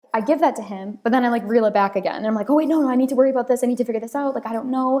I give that to him, but then I like reel it back again. And I'm like, oh wait, no, I need to worry about this. I need to figure this out. Like, I don't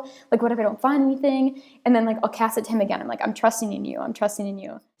know. Like, what if I don't find anything? And then like, I'll cast it to him again. I'm like, I'm trusting in you. I'm trusting in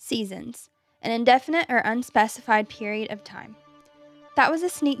you. Seasons, an indefinite or unspecified period of time. That was a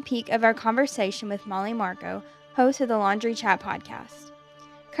sneak peek of our conversation with Molly Marko, host of the Laundry Chat podcast.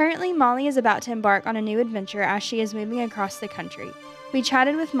 Currently, Molly is about to embark on a new adventure as she is moving across the country. We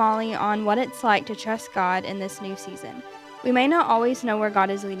chatted with Molly on what it's like to trust God in this new season. We may not always know where God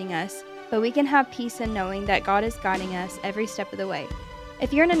is leading us, but we can have peace in knowing that God is guiding us every step of the way.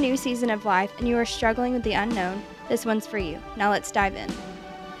 If you're in a new season of life and you are struggling with the unknown, this one's for you. Now let's dive in.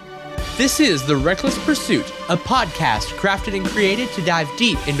 This is The Reckless Pursuit, a podcast crafted and created to dive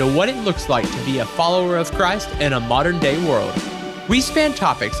deep into what it looks like to be a follower of Christ in a modern-day world. We span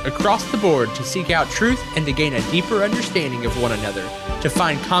topics across the board to seek out truth and to gain a deeper understanding of one another, to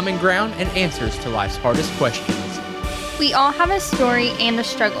find common ground and answers to life's hardest questions. We all have a story and a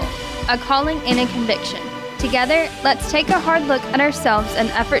struggle, a calling and a conviction. Together, let's take a hard look at ourselves in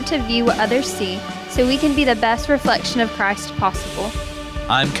an effort to view what others see so we can be the best reflection of Christ possible.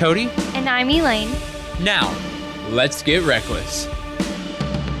 I'm Cody. And I'm Elaine. Now, let's get reckless.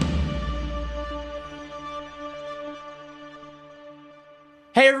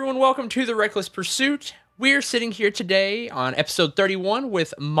 Hey everyone, welcome to The Reckless Pursuit. We're sitting here today on episode 31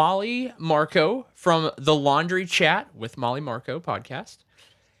 with Molly Marko from the Laundry Chat with Molly Marko podcast.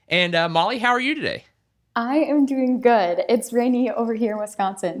 And Molly, how are you today? I am doing good. It's rainy over here in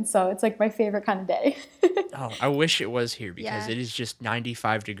Wisconsin, so it's like my favorite kind of day. Oh, I wish it was here because it is just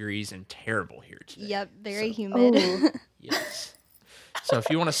 95 degrees and terrible here today. Yep, very humid. Yes. So if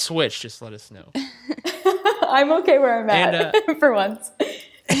you want to switch, just let us know. I'm okay where I'm at for once.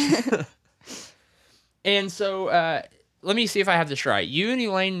 And so let me see if I have this right. You and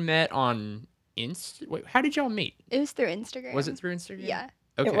Elaine met on Wait, how did y'all meet? It was through Instagram. Was it through Instagram? Yeah.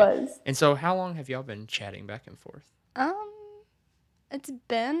 Okay. It was. And so how long have y'all been chatting back and forth? It's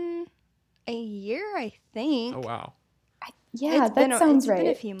been a year, I think. Oh, wow. That sounds right. It's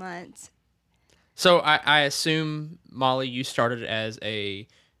been a few months. So I assume, Molly, you started as a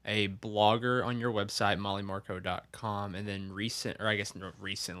blogger on your website, mollymarko.com, and then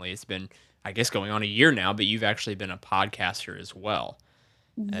recently, it's been, I guess, going on a year now, but you've actually been a podcaster as well.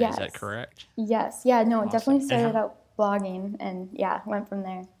 Yes. Is that correct? Yes. Yeah, no, Awesome. It definitely started out blogging and went from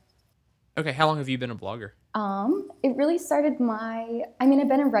there. Okay, how long have you been a blogger? It really started I've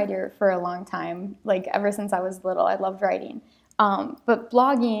been a writer for a long time, like ever since I was little. I loved writing. But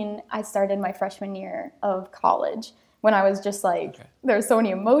blogging, I started my freshman year of college when I was just like, There were so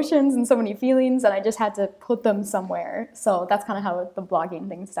many emotions and so many feelings and I just had to put them somewhere. So that's kind of how the blogging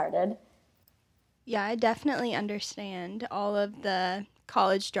thing started. Yeah, I definitely understand all of the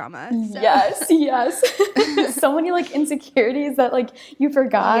college drama. So. Yes. So many like insecurities that like you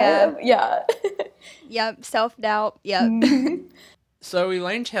forgot. Yeah. Yep, self-doubt. Yep. Mm-hmm. So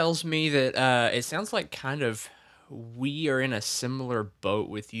Elaine tells me that it sounds like kind of we are in a similar boat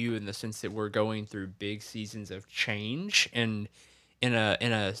with you in the sense that we're going through big seasons of change and in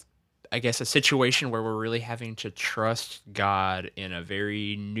a I guess a situation where we're really having to trust God in a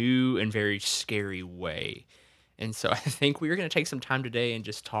very new and very scary way. And so I think we're going to take some time today and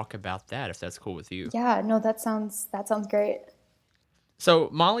just talk about that, if that's cool with you. Yeah, no, that sounds great. So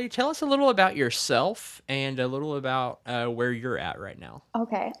Molly, tell us a little about yourself and a little about where you're at right now.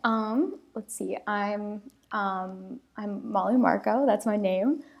 Okay. Let's see. I'm Molly Marko. That's my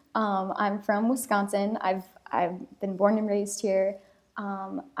name. I'm from Wisconsin. I've been born and raised here.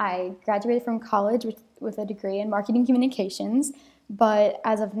 I graduated from college with a degree in marketing communications, but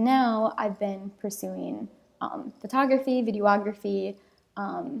as of now, I've been pursuing photography, videography,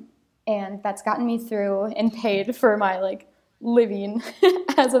 and that's gotten me through and paid for my living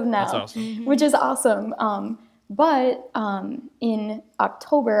as of now. That's awesome. Mm-hmm. Which is awesome. But in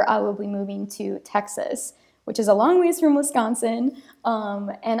October, I will be moving to Texas, which is a long ways from Wisconsin.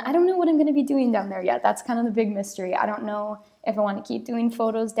 And I don't know what I'm going to be doing down there yet. That's kind of the big mystery. I don't know if I want to keep doing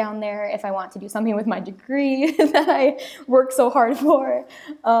photos down there, if I want to do something with my degree that I work so hard for.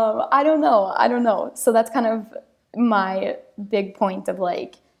 I don't know. So that's kind of my big point of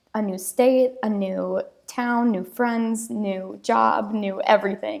a new state, a new town, new friends, new job, new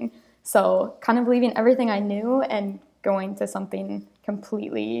everything. So kind of leaving everything I knew and going to something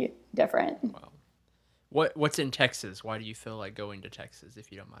completely different. Wow. What's in Texas? Why do you feel like going to Texas,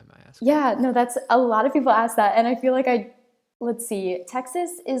 if you don't mind my asking? Yeah, no, that's a lot of people ask that. And I feel like let's see,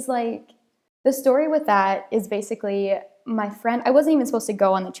 Texas is the story with that is basically my friend, I wasn't even supposed to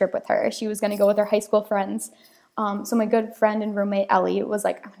go on the trip with her. She was going to go with her high school friends. So my good friend and roommate Ellie was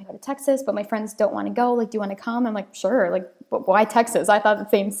like, I'm gonna go to Texas, but my friends don't want to go. Like, do you want to come? I'm like, sure. Like, but why Texas? I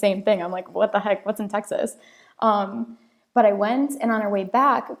thought the same thing. I'm like, what the heck? What's in Texas? But I went, and on our way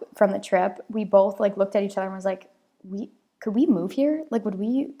back from the trip, we both like looked at each other and was like, could we move here? Like,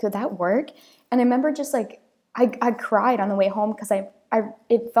 could that work? And I remember just like, I cried on the way home because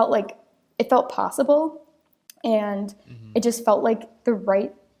it felt possible, and it just felt like the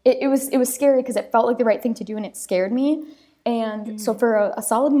right. It was scary because it felt like the right thing to do, and it scared me. And so for a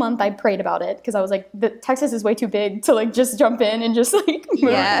solid month, I prayed about it because I was like, Texas is way too big to like just jump in and just like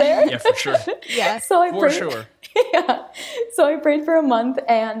move there. Yeah, for sure. Yeah. So I For prayed, sure. yeah. So I prayed for a month,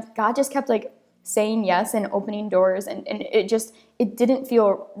 and God just kept like saying yes and opening doors, and it didn't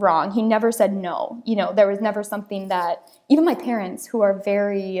feel wrong. He never said no. You know, there was never something that, even my parents, who are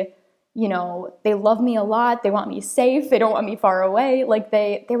very, you know, they love me a lot, they want me safe, they don't want me far away. Like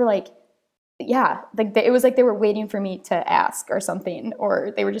they were like, yeah, like it was like they were waiting for me to ask or something,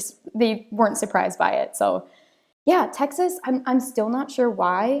 or they weren't surprised by it. So yeah, Texas, I'm still not sure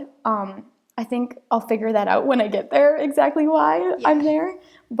why. I think I'll figure that out when I get there, exactly why I'm there.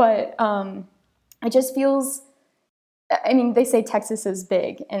 But it just feels, I mean, they say Texas is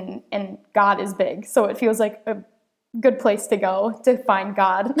big and God is big. So it feels like a good place to go to find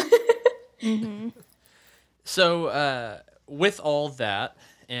God. So, with all that,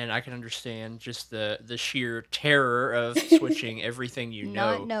 and I can understand just the sheer terror of switching everything you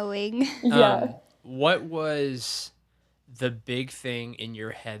Not know. knowing. Yeah. What was the big thing in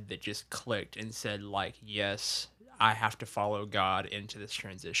your head that just clicked and said, like, yes, I have to follow God into this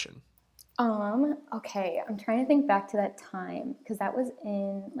transition? Okay, I'm trying to think back to that time because that was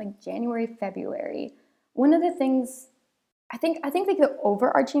in like January, February. One of the things I think like the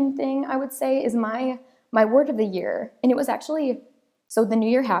overarching thing I would say is my word of the year. And it was actually, so the new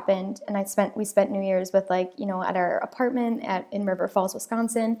year happened, and we spent New Year's with like, you know, at our apartment in River Falls,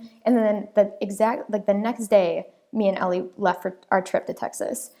 Wisconsin. And then the next day, me and Ellie left for our trip to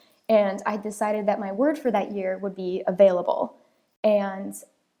Texas. And I decided that my word for that year would be available. And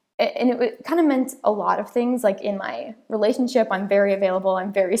it kind of meant a lot of things. Like in my relationship, I'm very available.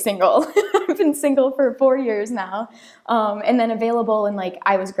 I'm very single. I've been single for 4 years now. And then available, and like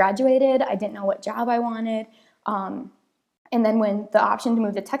I was graduated. I didn't know what job I wanted. And then when the option to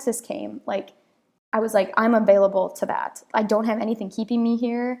move to Texas came, like I was like, I'm available to that. I don't have anything keeping me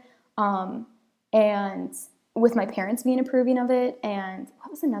here. And with my parents being approving of it, and what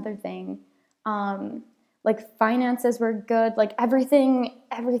was another thing? Like finances were good. Like everything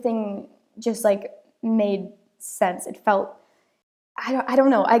just like made sense. It felt, I don't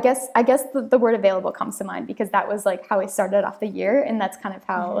know. I guess the word available comes to mind because that was like how I started off the year, and that's kind of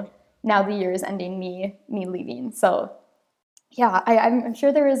how now the year is ending, me leaving. So yeah, I'm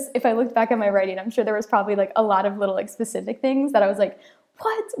sure there was, if I looked back at my writing, I'm sure there was probably like a lot of little like specific things that I was like,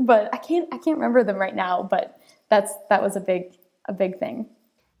 what? But I can't remember them right now. But that was a big thing.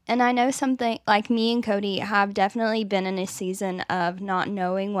 And I know something like me and Cody have definitely been in a season of not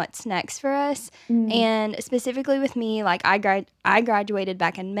knowing what's next for us. And specifically with me, like I graduated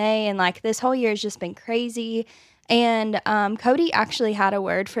back in May, and like this whole year has just been crazy. And Cody actually had a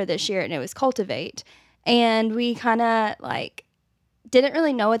word for this year, and it was cultivate. And we kind of like didn't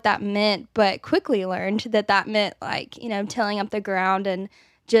really know what that meant, but quickly learned that that meant like, you know, tilling up the ground, and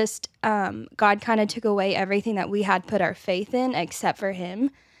just God kind of took away everything that we had put our faith in except for him.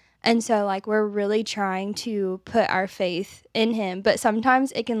 And so, like, we're really trying to put our faith in him. But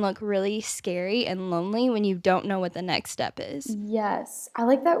sometimes it can look really scary and lonely when you don't know what the next step is. Yes, I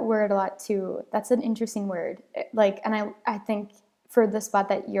like that word a lot too. That's an interesting word. Like, and I think for the spot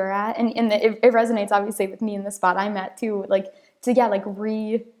that you're at, and it resonates obviously with me in the spot I'm at too. Like to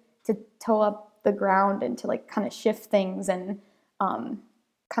toe up the ground and to like kind of shift things and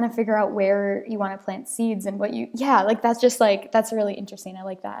kind of figure out where you want to plant seeds and like that's just like that's really interesting. I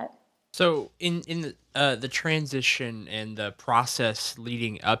like that. So, in the transition and the process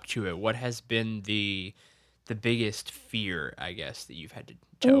leading up to it, what has been the biggest fear, I guess, that you've had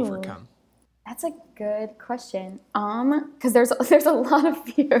to Ooh, overcome? that's a good question. Because there's a lot of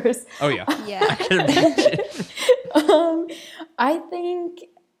fears. Oh yeah, I Yeah. can imagine. um, I think.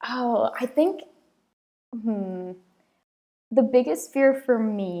 I think. Hmm, the biggest fear for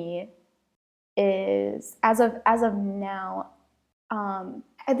me is as of now.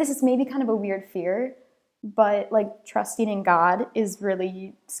 And this is maybe kind of a weird fear, but like trusting in God is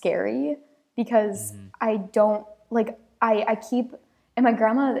really scary because Mhm. I don't like I keep, and my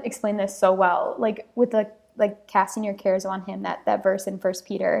grandma explained this so well, like with the like casting your cares on him, that verse in First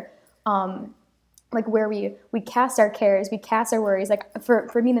Peter. like where we cast our cares, we cast our worries. Like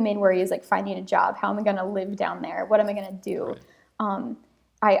for me, the main worry is like finding a job. How am I going to live down there? What am I going to do?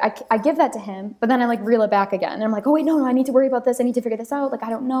 Right. I give that to him, but then I like reel it back again. And I'm like, oh wait, no, I need to worry about this. I need to figure this out. Like, I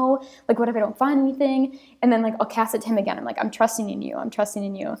don't know. Like, what if I don't find anything? And then like, I'll cast it to him again. I'm like, I'm trusting in you. I'm trusting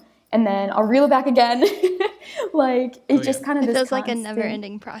in you. And then I'll reel it back again. Like, it's just kind of It this feels like a constant...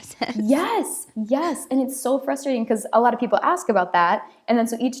 never-ending process. Yes. And it's so frustrating because a lot of people ask about that. And then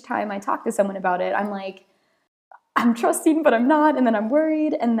so each time I talk to someone about it, I'm like, I'm trusting, but I'm not. And then I'm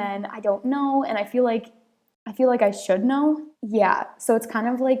worried. And then I don't know. And I feel like I should know. Yeah. So it's kind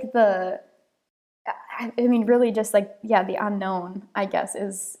of like really just like, yeah, the unknown, I guess,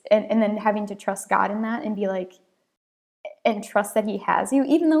 is, and then having to trust God in that and be like, and trust that he has you,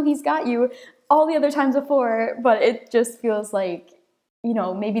 even though he's got you all the other times before. But it just feels like,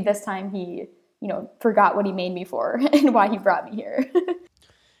 maybe this time he, forgot what he made me for and why he brought me here.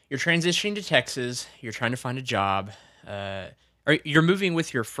 You're transitioning to Texas. You're trying to find a job. You're moving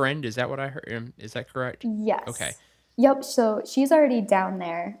with your friend? Is that what I heard? Is that correct? Yes. Okay. Yep. So she's already down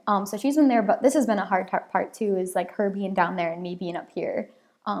there. So she's been there, but this has been a hard part too, is like her being down there and me being up here.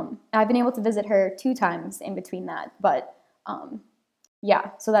 I've been able to visit her 2 times in between that, but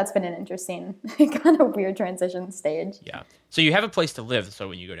yeah, so that's been an interesting kind of weird transition stage. Yeah. So you have a place to live. So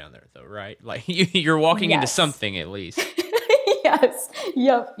when you go down there, though, right? Like you're walking into Yes. something at least. Yes.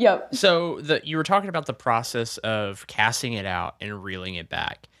 Yep. So you were talking about the process of casting it out and reeling it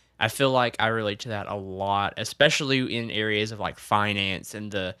back. I feel like I relate to that a lot, especially in areas of like finance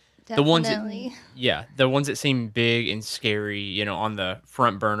and the ones that, Definitely. the ones that seem big and scary, on the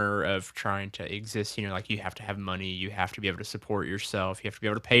front burner of trying to exist. Like you have to have money, you have to be able to support yourself, you have to be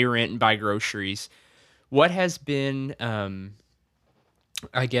able to pay rent and buy groceries. What has been,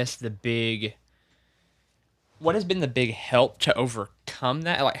 I guess, what has been the big help to overcome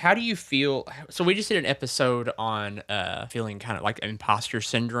that? Like, how do you feel? So we just did an episode on feeling kind of like imposter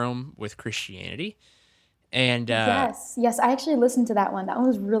syndrome with Christianity. And Yes. I actually listened to that one. That one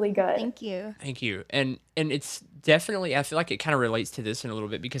was really good. Thank you. thank you. And it's definitely, I feel like it kind of relates to this in a little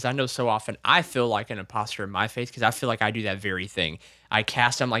bit because I know so often I feel like an imposter in my faith because I feel like I do that very thing.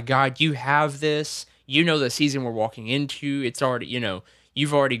 I'm like, God, you have this. The season we're walking into. It's already,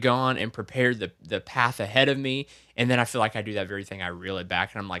 you've already gone and prepared the path ahead of me. And then I feel like I do that very thing. I reel it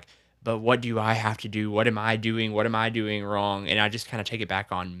back and I'm like, but what do I have to do? What am I doing? What am I doing wrong? And I just kind of take it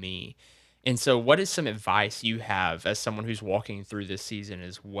back on me. And so, what is some advice you have as someone who's walking through this season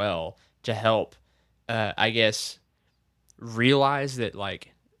as well to help, I guess, realize that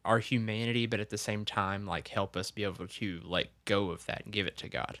like our humanity, but at the same time, like help us be able to let go of that and give it to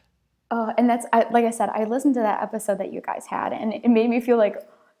God? And like I said, I listened to that episode that you guys had, and it made me feel like,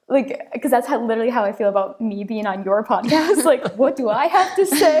 because that's literally how I feel about me being on your podcast. Like, what do I have to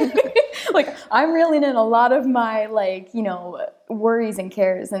say? Like, I'm reeling in a lot of my, worries and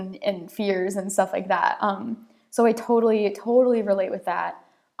cares and fears and stuff like that. So I totally relate with that.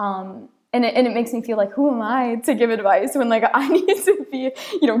 And it makes me feel like, who am I to give advice when, like, I need to be,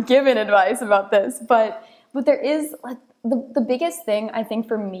 given advice about this? But there is, like, the biggest thing I think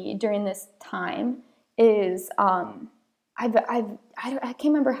for me during this time is, I can't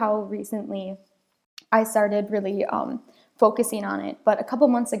remember how recently I started really focusing on it, but a couple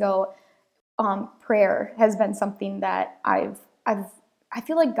months ago, prayer has been something that I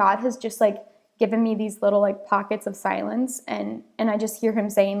feel like God has just like given me these little like pockets of silence, and I just hear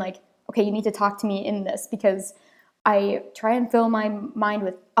him saying like, okay, you need to talk to me in this, because I try and fill my mind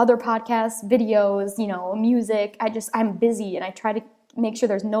with other podcasts, videos, music. I'm busy, and I try to make sure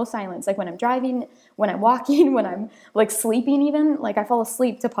there's no silence. Like when I'm driving, when I'm walking, when I'm like sleeping even, like I fall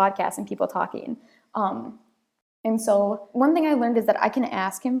asleep to podcasts and people talking. And so one thing I learned is that I can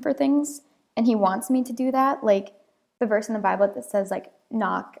ask him for things and he wants me to do that. Like the verse in the Bible that says like,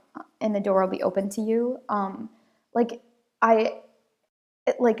 knock and the door will be open to you.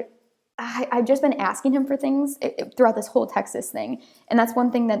 I've just been asking him for things throughout this whole Texas thing. And that's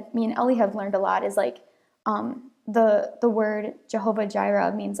one thing that me and Ellie have learned a lot is like, the word Jehovah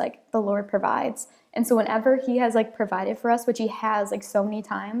Jireh means like the Lord provides. And so whenever he has like provided for us, which he has like so many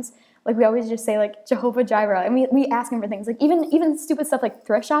times, like we always just say like Jehovah Jireh, and we ask him for things like even stupid stuff like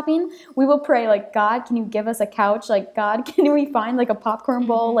thrift shopping. We will pray like, God, can you give us a couch? Like, God, can we find like a popcorn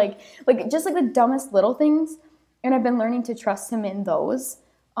bowl? Like just like the dumbest little things. And I've been learning to trust him in those,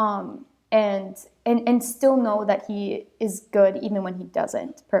 and still know that he is good even when he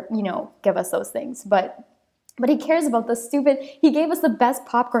doesn't, give us those things. But he cares about the stupid. He gave us the best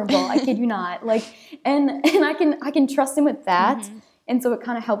popcorn bowl. I kid you not. Like, and I can trust him with that. Mm-hmm. And so it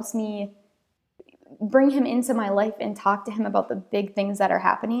kind of helps me bring him into my life and talk to him about the big things that are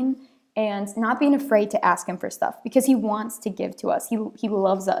happening. and not being afraid to ask him for stuff because he wants to give to us. He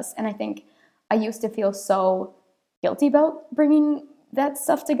loves us. And I think I used to feel so guilty about bringing that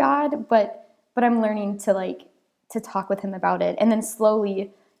stuff to God, but I'm learning to to talk with him about it, and then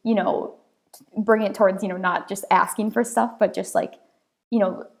slowly, bring it towards, not just asking for stuff, but just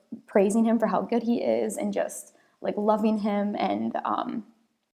praising him for how good he is, and just loving him. And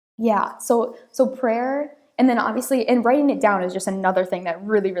yeah, so prayer, and then obviously, and writing it down is just another thing that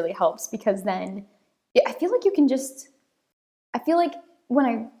really, really helps, because then I feel like you can just, I feel like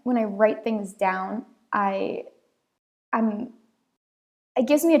when I write things down, I'm it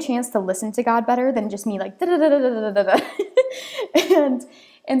gives me a chance to listen to God better than just me da da da da da da da.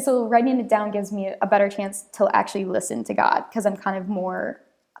 And so writing it down gives me a better chance to actually listen to God, because I'm kind of more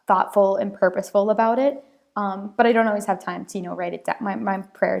thoughtful and purposeful about it. But I don't always have time to write it down, my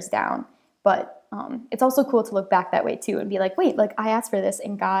prayers down. But it's also cool to look back that way too, and be like, wait, I asked for this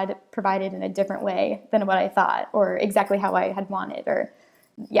and God provided in a different way than what I thought, or exactly how I had wanted, or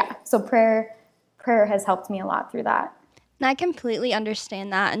yeah. So prayer has helped me a lot through that. And I completely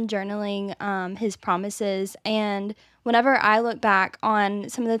understand that, and journaling his promises. And whenever I look back on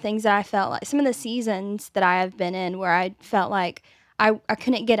some of the things that I felt like, some of the seasons that I have been in where I felt like I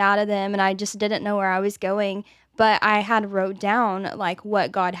couldn't get out of them and I just didn't know where I was going, but I had wrote down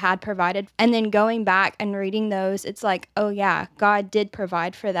what God had provided. And then going back and reading those, it's like, oh yeah, God did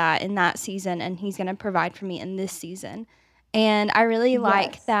provide for that in that season, and he's going to provide for me in this season. And I really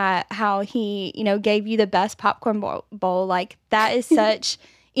like Yes. that, how he, gave you the best popcorn bowl. Like, that is such,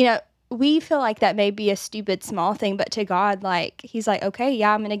 we feel like that may be a stupid small thing, but to God, he's like, okay,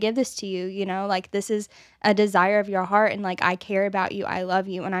 yeah, I'm going to give this to you, this is a desire of your heart, and I care about you, I love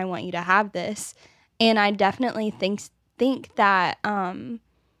you, and I want you to have this. And I definitely think that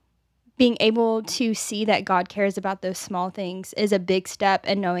being able to see that God cares about those small things is a big step,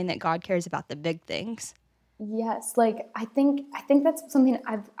 and knowing that God cares about the big things. Yes, I think that's something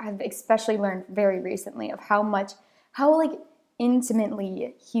I've especially learned very recently, of how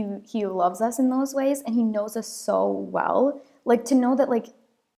intimately he loves us in those ways, and he knows us so well. To know that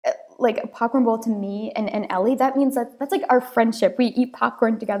a popcorn bowl to me and Ellie, that means that's our friendship. We eat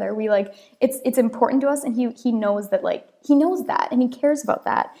popcorn together. We it's important to us, and he knows that, he knows that, and he cares about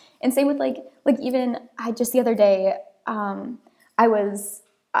that. And same with even I just the other day, I was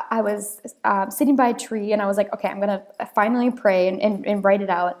sitting by a tree, and I was like, okay, I'm gonna finally pray and write it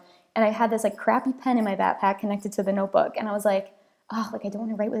out. And I had this crappy pen in my backpack connected to the notebook, and I was like, oh, I don't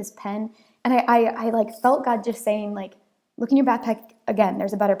want to write with this pen. And I felt God just saying, look in your backpack again.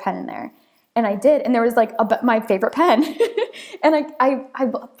 There's a better pen in there. And I did, and there was my favorite pen. And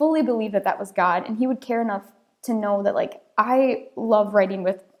I fully believe that was God, and he would care enough to know that I love writing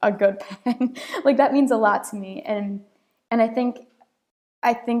with a good pen. That means a lot to me. And I think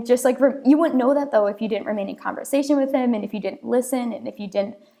just you wouldn't know that though if you didn't remain in conversation with him, and if you didn't listen, and if you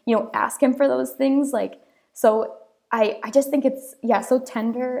didn't ask him for those things. So I just think it's so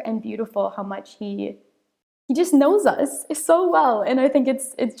tender and beautiful how much he just knows us so well, and I think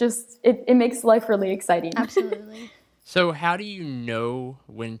it makes life really exciting. Absolutely. So how do you know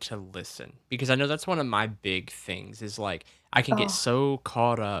when to listen? Because I know that's one of my big things is I can get Oh, so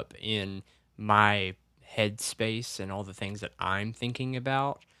caught up in my headspace and all the things that I'm thinking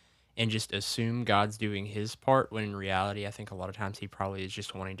about, and just assume God's doing his part, when in reality I think a lot of times he probably is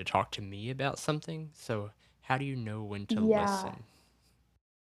just wanting to talk to me about something. So how do you know when to yeah. listen?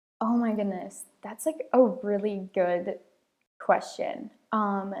 Oh my goodness. That's a really good question.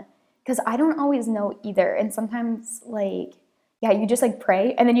 Because I don't always know either. And sometimes yeah, you just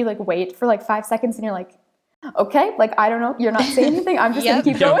pray, and then you wait for 5 seconds, and you're like, okay, I don't know, you're not saying anything. I'm just gonna Yep.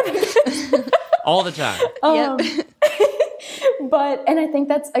 keep Yep. going. All the time. Yep. But and I think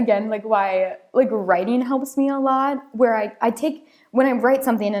that's again why writing helps me a lot, where I take, when I write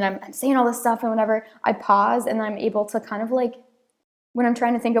something and I'm saying all this stuff, and whenever I pause, and I'm able to kind of when I'm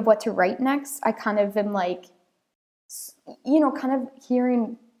trying to think of what to write next, I kind of am kind of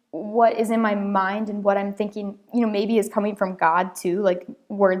hearing what is in my mind, and what I'm thinking, maybe is coming from God too,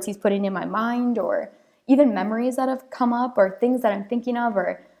 words he's putting in my mind, or even memories that have come up, or things that I'm thinking of,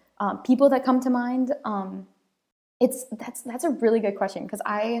 or people that come to mind. That's a really good question, because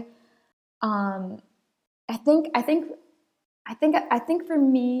um, I think for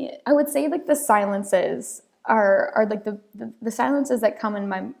me, I would say the silences are the silences that come in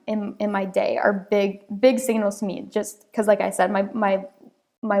my day are big signals to me, just because I said,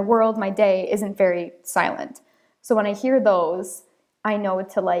 my world, my day isn't very silent. So when I hear those, I know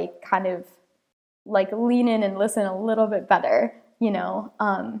to kind of lean in and listen a little bit better.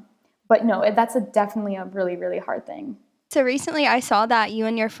 But no, that's definitely a really, really hard thing. So recently I saw that you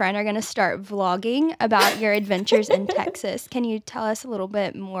and your friend are going to start vlogging about your adventures in Texas. Can you tell us a little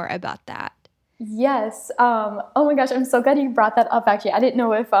bit more about that? Yes. Oh my gosh, I'm so glad you brought that up. Actually, I didn't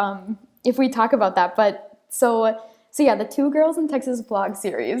know if we talk about that, but so yeah, the Two Girls in Texas vlog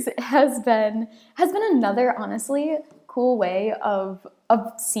series has been another honestly cool way of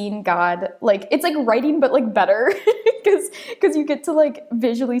seeing God. Like it's like writing, but like better because you get to like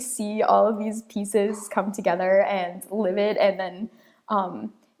visually see all of these pieces come together and live it, and then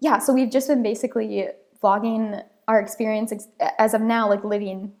yeah. So we've just been basically vlogging our experience as of now, like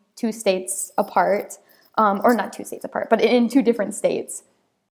living 2 states apart, or not 2 states apart, but in 2 different states.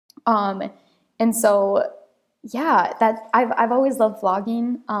 Um, and so, yeah, that I've always loved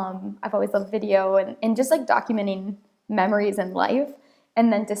vlogging. I've always loved video and just like documenting memories in life.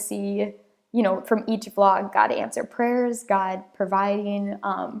 And then to see, from each vlog, God answer prayers, God providing,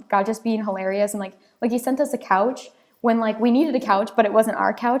 God just being hilarious. And like he sent us a couch when like we needed a couch, but it wasn't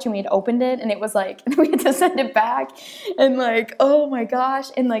our couch and we had opened it and it was like, we had to send it back and like, oh my gosh.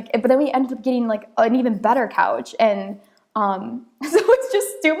 And like, but then we ended up getting like an even better couch. And so it's just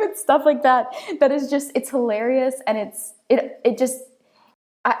stupid stuff like that is just, it's hilarious. And it just,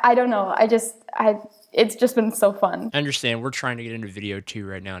 I don't know. It's just been so fun. I understand. We're trying to get into video too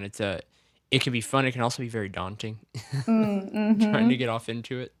right now, and it can be fun. It can also be very daunting. Trying to get off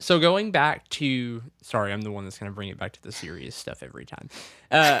into it. So going back to, sorry, I'm the one that's going to bring it back to the serious stuff every time.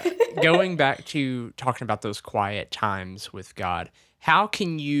 Going back to talking about those quiet times with God, how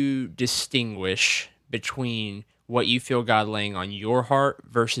can you distinguish between what you feel God laying on your heart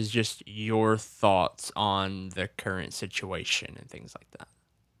versus just your thoughts on the current situation and things like that?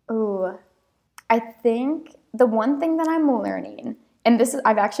 Ooh, I think the one thing that I'm learning, and this is,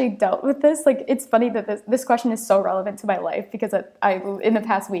 I've actually dealt with this. Like, it's funny that this question is so relevant to my life because I in the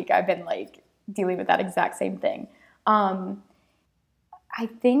past week I've been like dealing with that exact same thing. I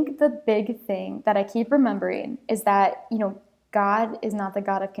think the big thing that I keep remembering is that God is not the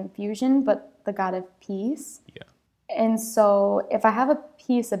God of confusion, but the God of peace. Yeah. And so if I have a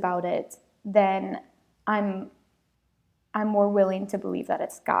peace about it, then I'm more willing to believe that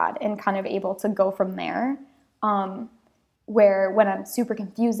it's God and kind of able to go from there. Where when I'm super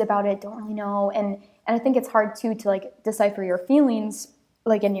confused about it, don't really know, and I think it's hard too to like decipher your feelings,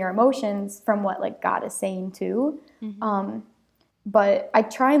 like in your emotions, from what like God is saying too. But I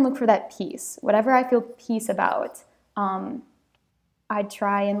try and look for that peace, whatever I feel peace about. I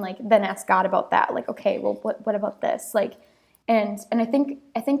try and like then ask God about that. Like, okay, well, what about this? Like, and I think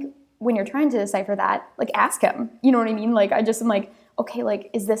when you're trying to decipher that, like ask him. You know what I mean? Like I just am like, okay,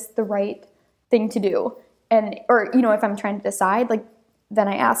 like is this the right thing to do? And or if I'm trying to decide, like then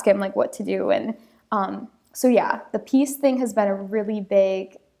I ask him like what to do. And so yeah, the peace thing has been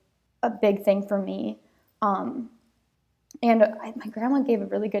a big thing for me. And my grandma gave a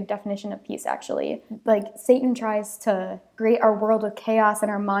really good definition of peace, actually. Like, Satan tries to create our world with chaos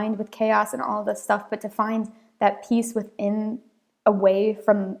and our mind with chaos and all of this stuff, but to find that peace within, away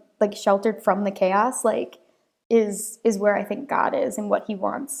from, like, sheltered from the chaos, like, is where I think God is and what he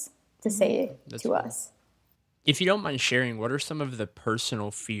wants to say to us. If you don't mind sharing, what are some of the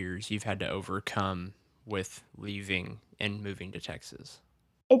personal fears you've had to overcome with leaving and moving to Texas?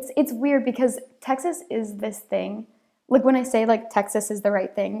 It's weird because Texas is this thing. Like when I say like Texas is the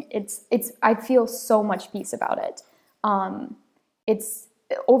right thing, it's I feel so much peace about it. It's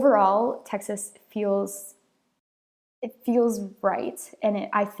overall Texas feels right, and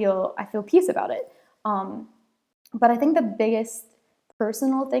I feel peace about it. But I think the biggest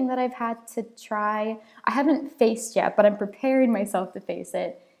personal thing that I've had to try, I haven't faced yet, but I'm preparing myself to face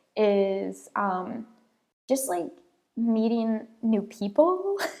it, is just like meeting new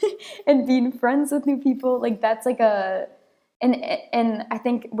people and being friends with new people. Like that's like and I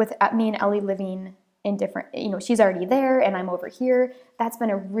think with me and Ellie living in different, she's already there and I'm over here. That's been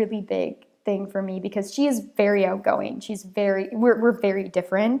a really big thing for me because she is very outgoing. We're very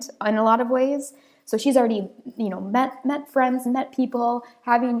different in a lot of ways. So she's already, met friends, met people,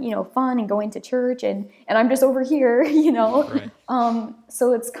 having, fun and going to church, and I'm just over here, Right.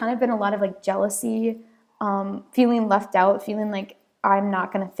 So it's kind of been a lot of like jealousy, feeling left out, feeling like I'm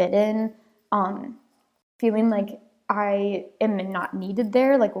not going to fit in, feeling like I am not needed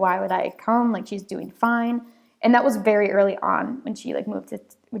there. Like, why would I come? Like, she's doing fine. And that was very early on when she like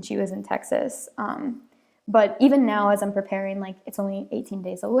when she was in Texas. But even now, as I'm preparing, like it's only 18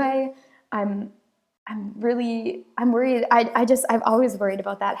 days away, I'm worried. I've always worried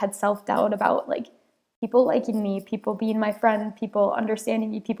about that, had self-doubt about like people liking me, people being my friend, people understanding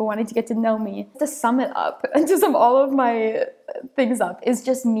me, people wanting to get to know me. To sum it up and to sum all of my things up is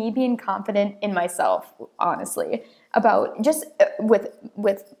just me being confident in myself, honestly. about just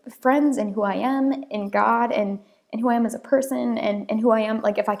with friends and who I am in God and who I am as a person and who I am,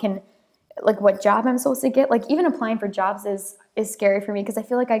 like if I can, like what job I'm supposed to get. Like even applying for jobs is scary for me because I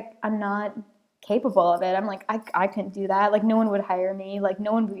feel like I'm not capable of it. I'm like, I couldn't do that. Like no one would hire me. Like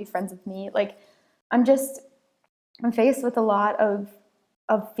no one would be friends with me. Like I'm faced with a lot of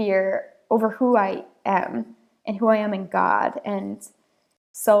fear over who I am and who I am in God. And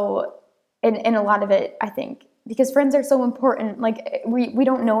so, and a lot of it, I think, because friends are so important. Like we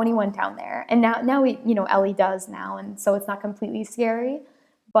don't know anyone down there, and now we, Ellie does now, and so it's not completely scary.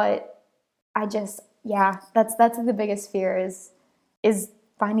 But I just, yeah, that's the biggest fear is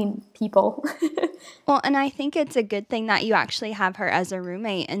finding people. Well, and I think it's a good thing that you actually have her as a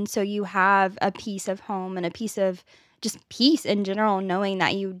roommate. And so you have a piece of home and a piece of just peace in general, knowing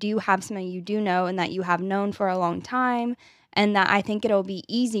that you do have somebody you do know and that you have known for a long time. And that I think it'll be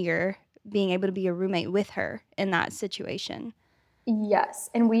easier being able to be a roommate with her in that situation. Yes,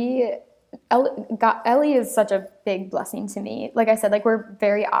 and Ellie is such a big blessing to me. Like I said, like we're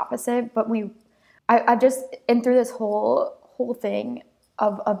very opposite, but I've just, and through this whole thing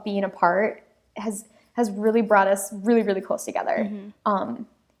of being apart has really brought us really really close together.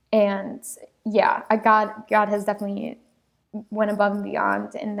 And yeah, God has definitely went above and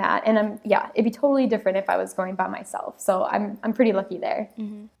beyond in that. And it'd be totally different if I was going by myself. So I'm pretty lucky there.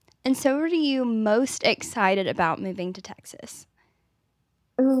 And so, what are you most excited about moving to Texas?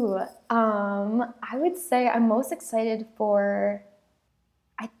 Ooh, I would say I'm most excited for,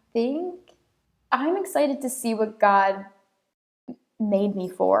 I think I'm excited to see what God made me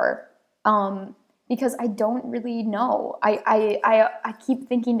for. Because I don't really know. I keep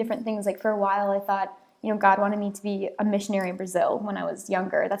thinking different things. Like for a while I thought, God wanted me to be a missionary in Brazil when I was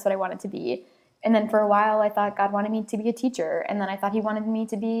younger. That's what I wanted to be. And then for a while I thought God wanted me to be a teacher. And then I thought he wanted me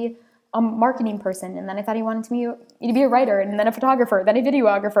to be a marketing person. And then I thought he wanted me to be a writer and then a photographer, then a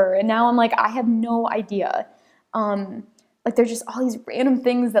videographer. And now I'm like, I have no idea. Like there's just all these random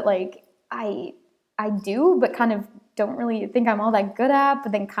things that like I do, but kind of don't really think I'm all that good at,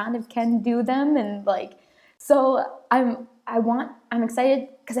 but then kind of can do them. And like, so I'm excited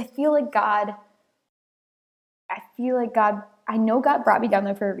because I feel like God, I know God brought me down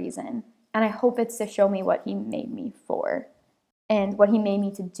there for a reason. And I hope it's to show me what he made me for and what he made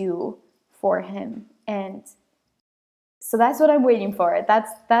me to do for him. And so that's what I'm waiting for.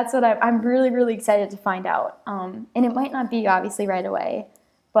 That's what I'm really, really excited to find out. And it might not be obviously right away,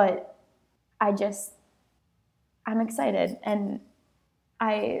 but I'm excited. And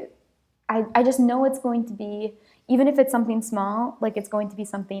I just know it's going to be, even if it's something small, like it's going to be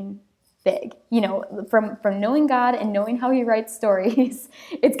something big, from knowing God and knowing how he writes stories,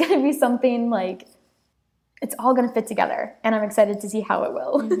 it's going to be something like, it's all going to fit together. And I'm excited to see how it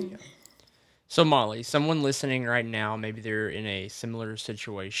will. So, Molly, someone listening right now, maybe they're in a similar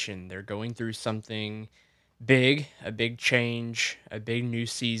situation. They're going through something big, a big change, a big new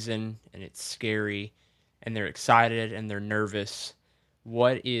season, and it's scary, and they're excited and they're nervous.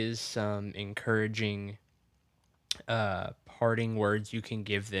 What is some encouraging parting words you can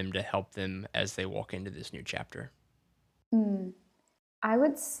give them to help them as they walk into this new chapter? I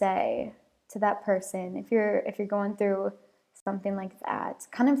would say to that person, if you're going through something like that,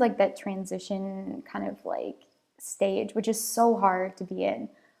 kind of like that transition kind of like stage, which is so hard to be in,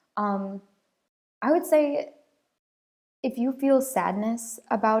 I would say if you feel sadness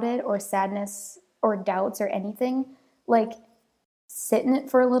about it or sadness or doubts or anything, like sit in it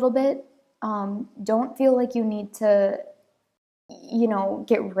for a little bit. Don't feel like you need to,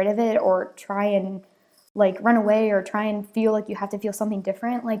 get rid of it or try and like run away or try and feel like you have to feel something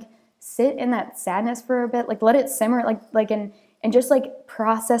different. Like sit in that sadness for a bit, like let it simmer, and just like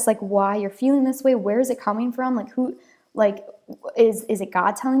process like why you're feeling this way. Where is it coming from? Like who, like is it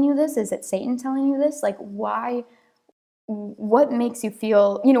God telling you this? Is it Satan telling you this? Like why? What makes you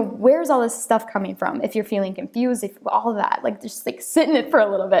feel, where's all this stuff coming from? If you're feeling confused, if all of that, like just like sit in it for a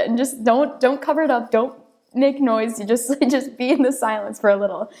little bit and just don't cover it up, don't make noise. You just be in the silence for a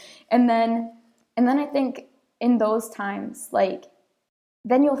little. And then I think in those times, like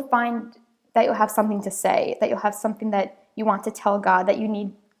then you'll find that you'll have something to say, that you'll have something that you want to tell God, that you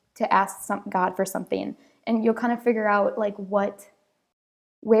need to ask God for something. And you'll kind of figure out like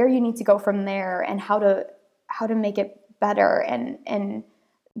where you need to go from there and how to make it better and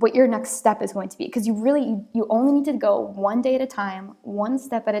what your next step is going to be, because you only need to go one day at a time, one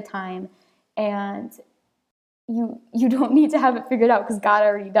step at a time, and you don't need to have it figured out because God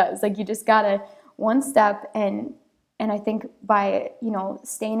already does. Like you just gotta one step, and I think by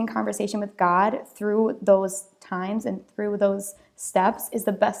staying in conversation with God through those times and through those steps is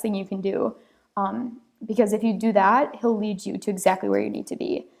the best thing you can do. Because if you do that, he'll lead you to exactly where you need to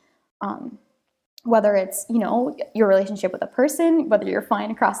be. Whether it's, your relationship with a person, whether you're flying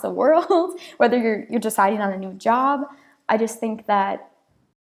across the world, whether you're deciding on a new job. I just think that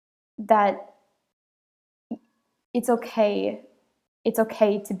it's okay. It's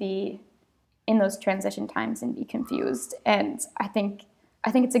okay to be in those transition times and be confused. And I think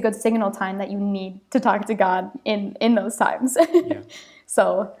it's a good signal time that you need to talk to God in those times. Yeah.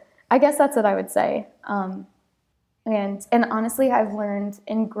 So I guess that's what I would say. And honestly, I've learned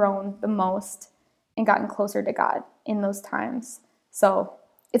and grown the most and gotten closer to God in those times. So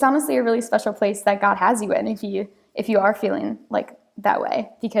it's honestly a really special place that God has you in if you are feeling like that way,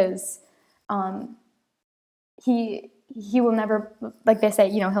 because he will never, like they say,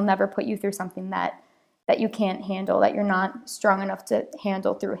 he'll never put you through something that you can't handle, that you're not strong enough to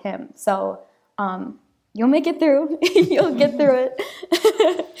handle through him. So you'll make it through. You'll get through it.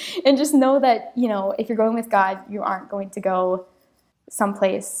 And just know that, if you're going with God, you aren't going to go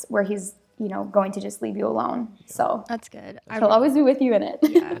someplace where he's, going to just leave you alone. So That's good. He'll always be with you in it.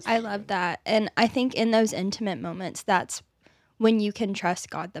 Yeah, I love that. And I think in those intimate moments, that's when you can trust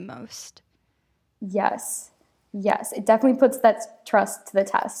God the most. Yes, it definitely puts that trust to the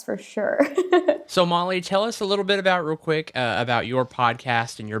test for sure. So Molly, tell us a little bit real quick, about your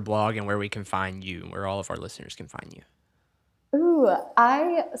podcast and your blog and where we can find you, where all of our listeners can find you. Ooh,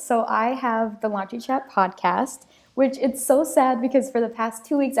 I have the Laundry Chat podcast, which it's so sad because for the past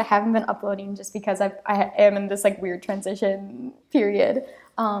 2 weeks I haven't been uploading just because I am in this like weird transition period.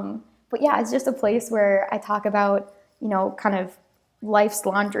 But yeah, it's just a place where I talk about, kind of life's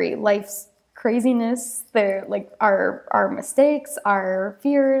laundry, life's craziness, our mistakes, our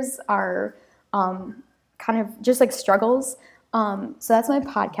fears, our kind of just like struggles. So that's my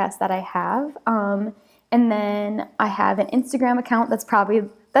podcast that I have. And then I have an Instagram account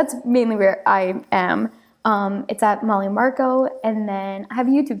that's mainly where I am. It's at Molly Marko. And then I have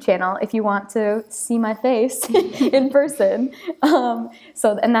a YouTube channel if you want to see my face in person. And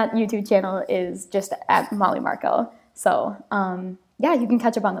that YouTube channel is just at Molly Marko. So, yeah, you can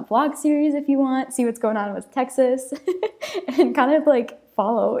catch up on the vlog series if you want, see what's going on with Texas, and kind of like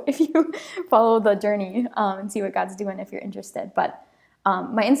follow the journey, and see what God's doing if you're interested. But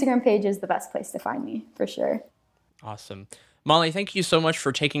my Instagram page is the best place to find me, for sure. Awesome. Molly, thank you so much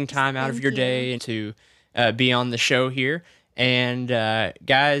for taking time out of your day to be on the show here. And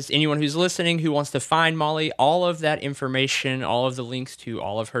guys, anyone who's listening who wants to find Molly, all of that information, all of the links to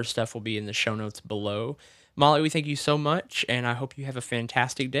all of her stuff will be in the show notes below. Molly, we thank you so much, and I hope you have a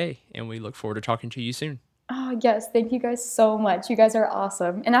fantastic day, and we look forward to talking to you soon. Oh, yes. Thank you guys so much. You guys are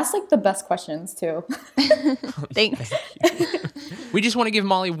awesome. And ask, the best questions, too. Thanks. We just want to give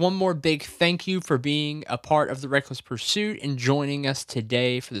Molly one more big thank you for being a part of the Reckless Pursuit and joining us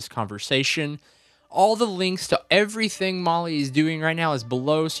today for this conversation. All the links to everything Molly is doing right now is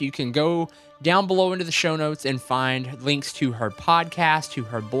below, so you can go down below into the show notes and find links to her podcast, to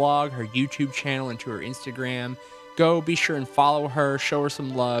her blog, her YouTube channel, and to her Instagram. Go be sure and follow her, show her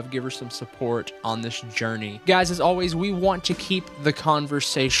some love, give her some support on this journey. Guys, as always, we want to keep the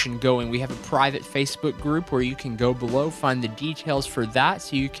conversation going. We have a private Facebook group where you can go below, find the details for that,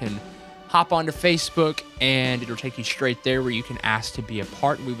 so you can hop onto Facebook and it'll take you straight there where you can ask to be a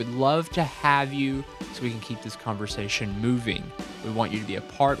part. We would love to have you so we can keep this conversation moving. We want you to be a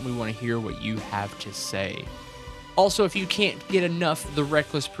part and we want to hear what you have to say. Also, if you can't get enough of The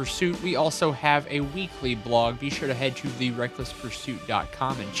Reckless Pursuit, we also have a weekly blog. Be sure to head to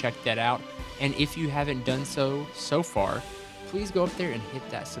therecklesspursuit.com and check that out. And if you haven't done so far, please go up there and hit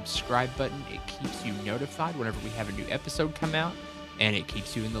that subscribe button. It keeps you notified whenever we have a new episode come out, and it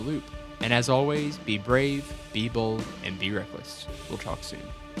keeps you in the loop. And as always, be brave, be bold, and be reckless. We'll talk soon.